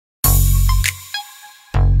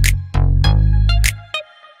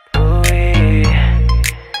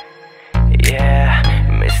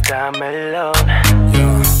I'm Malone.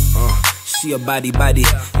 Yeah, she a body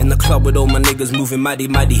in the club with all my niggas moving maddy.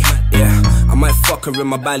 Yeah, I might fuck her in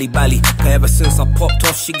my bally. Cause ever since I popped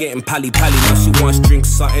off, she getting pally. Now she wants drink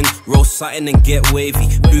something, roll something and get wavy.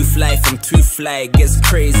 Booth life, I'm too fly, it gets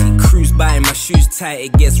crazy. Cruise by, my shoes tight,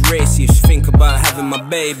 it gets racy. If she think about having my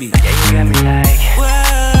baby, Yeah, you got me like,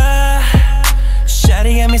 whoa.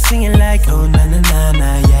 Shawty got me singing like, oh na na na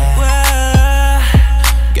na, yeah.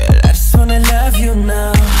 Whoa. Girl, I just wanna love you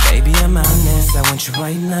now. Baby, I'm honest, I want you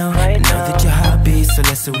right now. I know that you're happy, so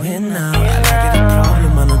let's do it now. I like it a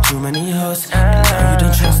problem, I know too many hoes. But now you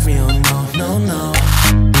don't trust me, oh no, no, no.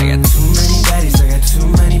 I got too many baddies, I got too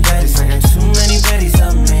many baddies, I got too many baddies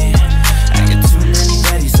on me. I got too many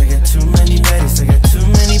baddies, I got too many baddies, I got too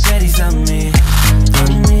many baddies on me.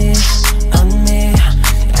 On me, on me.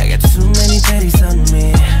 I got too many baddies on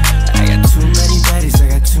me. I got too many baddies, I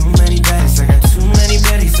got too many baddies, I got too many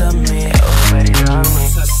baddies on me. oh, baddies on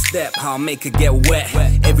me. touch step, how I make her get wet.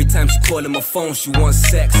 Every time she callin' my phone, she wants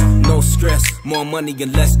sex. No stress, more money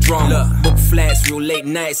and less drama. Book flights, real late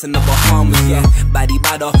nights in the Bahamas, yeah. Body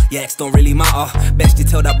bada, yeah, X don't really matter. Best you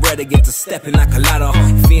tell that brother get to stepping like a ladder.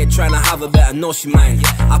 If he ain't tryna have her, better know she mine.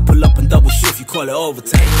 I pull up and double shift, you call it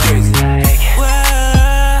overtime. Crazy.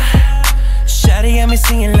 Whoa, shawty got me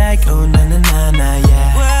singing like, oh na na na na,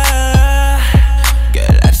 yeah. Whoa,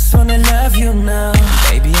 girl, I just wanna love you now.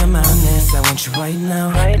 Baby, I'm honest, I want you right now.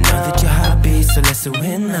 I know that you're happy, so let's do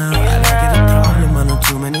it now. I like it a problem, I know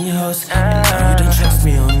too many hoes. And now you don't trust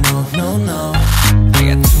me, oh no, no, no.